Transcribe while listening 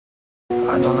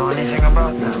I don't know anything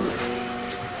about them.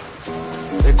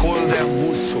 They call them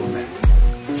Musulman.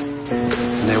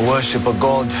 And they worship a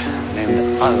god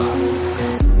named Allah.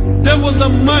 There was a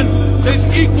man that is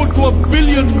equal to 1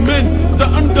 billion men, the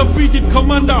undefeated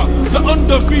commander, the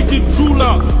undefeated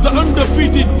ruler, the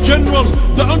undefeated general,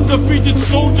 the undefeated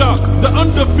soldier, the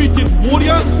undefeated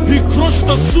warrior. He crushed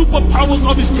the superpowers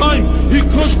of his time. He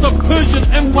crushed the Persian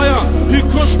Empire. He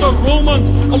crushed the Romans.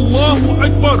 Allahu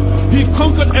Akbar. He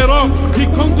conquered Iraq. He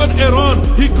conquered Iran.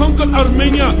 He conquered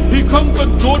Armenia. He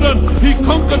conquered Jordan. He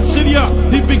conquered Syria.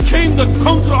 He became the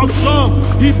conqueror of Sham.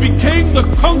 He became the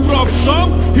conqueror of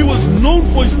Sham. He was known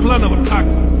for his plan of attack.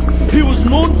 He was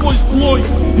known for his ploy.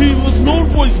 He was known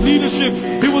for his leadership.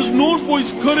 He was known for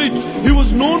his courage. He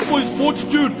was known for his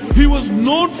fortitude. He was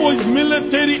known for his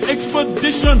military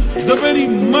expedition. The very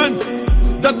man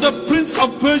that the prince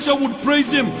of Persia would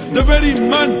praise him. The very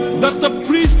man that the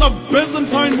priest of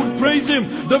Byzantine would praise him.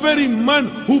 The very man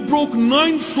who broke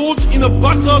 9 swords in a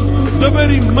battle. The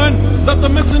very man that the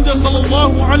Messenger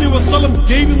sallallahu alaihi wasallam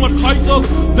gave him a title.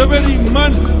 The very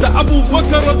man that Abu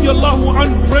Bakr radiallahu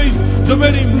anhu praised. The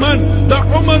very man that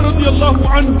Umar radiallahu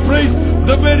anhu praised.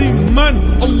 The very man,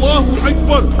 Allahu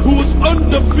Akbar, who was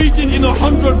undefeated in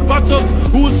 100 battles,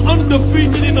 who was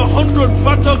undefeated in 100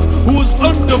 battles, who was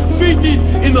undefeated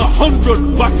in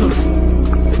 100 battles.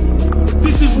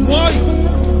 This is why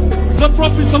the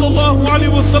Prophet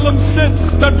ﷺ said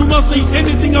that do not say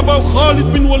anything about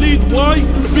Khalid bin Walid. Why?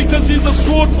 Because he's a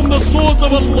sword from the swords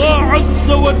of Allah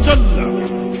Azza wa Jalla.